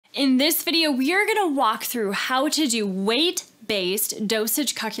In this video, we are going to walk through how to do weight-based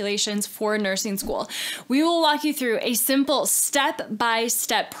dosage calculations for nursing school. We will walk you through a simple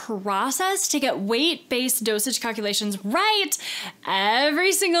step-by-step process to get weight-based dosage calculations right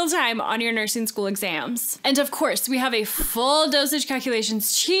every single time on your nursing school exams. And of course, we have a full dosage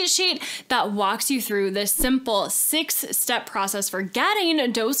calculations cheat sheet that walks you through this simple 6-step process for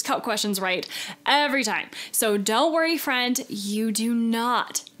getting dose calc questions right every time. So don't worry, friend, you do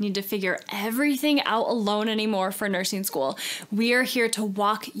not need to figure everything out alone anymore for nursing school. We are here to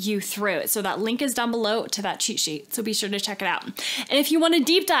walk you through it. So that link is down below to that cheat sheet. So be sure to check it out. And if you want to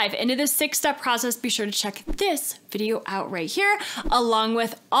deep dive into this 6-step process, be sure to check this video out right here, along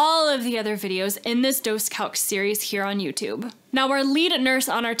with all of the other videos in this Dose Calc series here on YouTube. Now, our lead nurse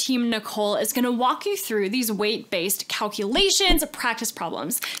on our team, Nicole, is going to walk you through these weight-based calculations practice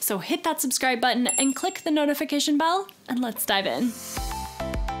problems. So hit that subscribe button and click the notification bell, and let's dive in.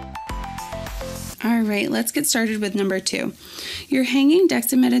 All right, let's get started with number 2. You're hanging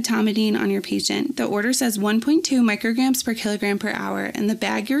dexmedetomidine on your patient. The order says 1.2 micrograms per kilogram per hour, and the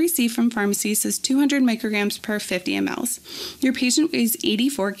bag you received from pharmacy says 200 micrograms per 50 mLs. Your patient weighs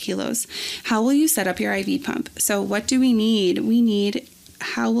 84 kilos. How will you set up your IV pump? So what do we need? We need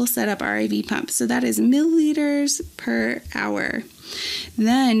how we'll set up our IV pump. So that is milliliters per hour.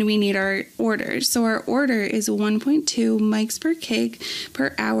 Then we need our orders. So our order is 1.2 mics per kg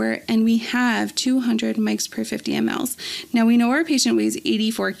per hour, and we have 200 mics per 50 mLs. Now we know our patient weighs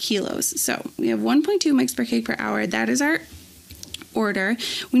 84 kilos. So we have 1.2 mics per kg per hour. That is our order.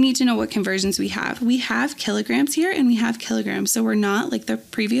 We need to know what conversions we have. We have kilograms here and we have kilograms. So we're not like the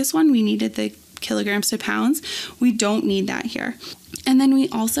previous one. We needed the kilograms to pounds. We don't need that here. And then we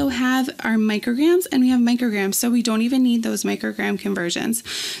also have our micrograms and we have micrograms, so we don't even need those microgram conversions.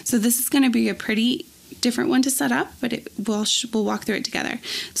 So this is going to be a pretty different one to set up, but we'll walk through it together.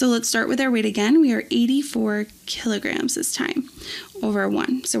 So let's start with our weight again. We are 84 kilograms this time over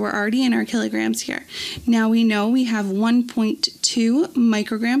 1. So we're already in our kilograms here. Now we know we have 1.2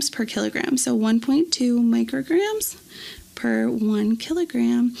 micrograms per kilogram. So 1.2 micrograms per 1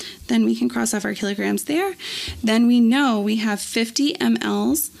 kilogram. Then we can cross off our kilograms there. Then we know we have 50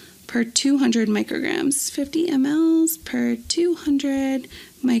 mLs per 200 micrograms. 50 mLs per 200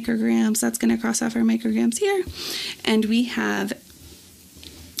 micrograms. That's going to cross off our micrograms here. And we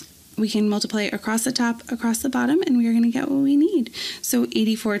can multiply across the top, across the bottom, and we are going to get what we need. So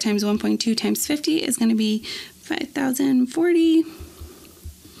 84 times 1.2 times 50 is going to be 5,040.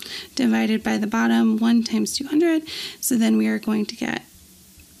 Divided by the bottom, 1 times 200. So then we are going to get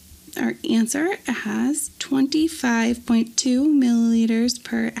our answer as 25.2 milliliters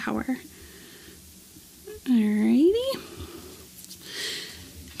per hour. Alrighty.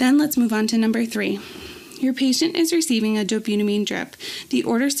 Then let's move on to number 3. Your patient is receiving a dobutamine drip. The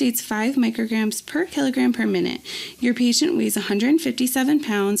order states 5 micrograms per kilogram per minute. Your patient weighs 157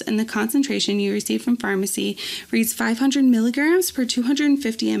 pounds and the concentration you received from pharmacy reads 500 milligrams per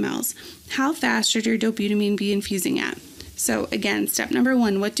 250 mLs. How fast should your dobutamine be infusing at? So again, step number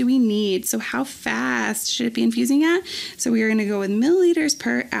 1, what do we need? So how fast should it be infusing at? So we are going to go with milliliters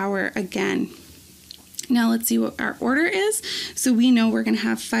per hour again. Now let's see what our order is. So we know we're going to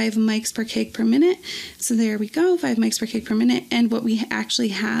have 5 mics per kg per minute. So there we go, 5 mics per kg per minute. And what we actually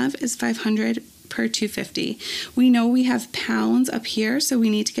have is 500 per 250. We know we have pounds up here, so we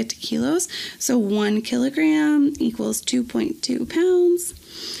need to get to kilos. So 1 kilogram equals 2.2 pounds.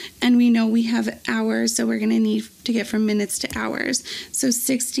 And we know we have hours, so we're going to need to get from minutes to hours. So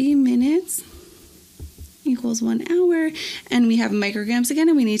 60 minutes equals 1 hour, and we have micrograms again,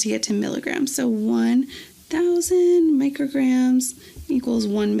 and we need to get to milligrams. So 1,000 micrograms equals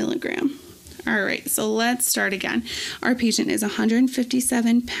 1 milligram. All right, so let's start again. Our patient is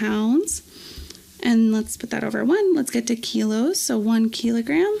 157 pounds, and let's put that over 1. Let's get to kilos. So 1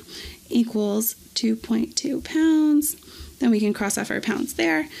 kilogram equals 2.2 pounds. Then we can cross off our pounds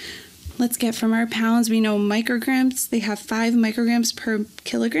there. Let's get from our pounds, we know micrograms, they have 5 micrograms per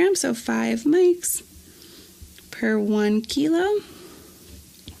kilogram, so 5 mics per 1 kilo.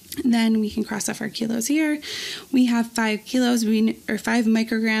 Then we can cross off our kilos here. We have 5 kilos, or 5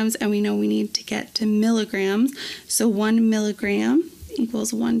 micrograms, and we know we need to get to milligrams. So 1 milligram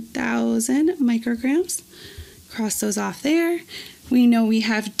equals 1,000 micrograms. Cross those off there. We know we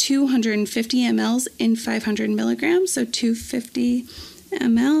have 250 mLs in 500 milligrams, so 250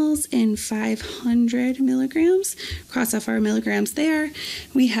 mLs in 500 milligrams. Cross off our milligrams there.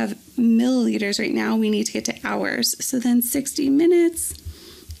 We have milliliters right now. We need to get to hours. So then 60 minutes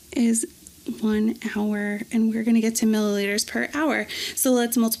is 1 hour, and we're going to get to milliliters per hour. So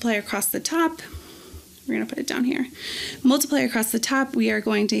let's multiply across the top. we're going to put it down here. Multiply across the top, we are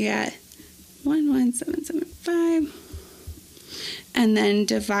going to get 11775. And then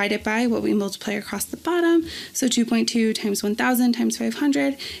divide it by what we multiply across the bottom. So 2.2 times 1,000 times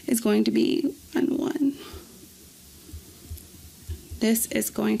 500 is going to be 1. This is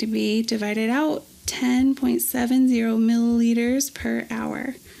going to be divided out 10.70 milliliters per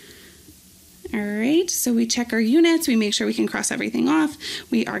hour. All right, so we check our units, we make sure we can cross everything off.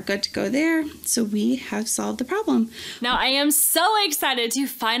 We are good to go there, so we have solved the problem. Now, I am so excited to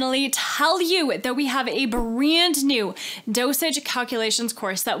finally tell you that we have a brand new dosage calculations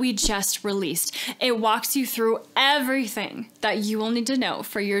course that we just released. It walks you through everything that you will need to know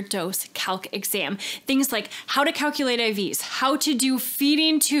for your dose calc exam. Things like how to calculate IVs, how to do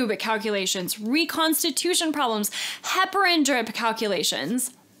feeding tube calculations, reconstitution problems, heparin drip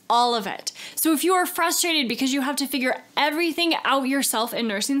calculations, all of it. So if you are frustrated because you have to figure everything out yourself in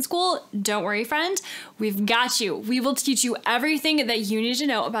nursing school, don't worry, friend. We've got you. We will teach you everything that you need to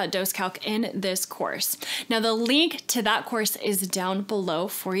know about dose calc in this course. Now, the link to that course is down below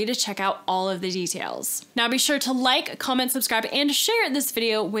for you to check out all of the details. Now, be sure to like, comment, subscribe, and share this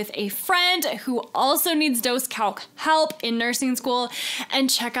video with a friend who also needs dose calc help in nursing school. And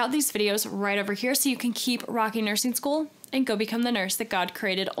check out these videos right over here so you can keep rocking nursing school and go become the nurse that God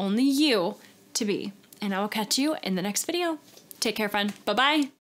created only you to be. And I will catch you in the next video. Take care, friend. Bye-bye.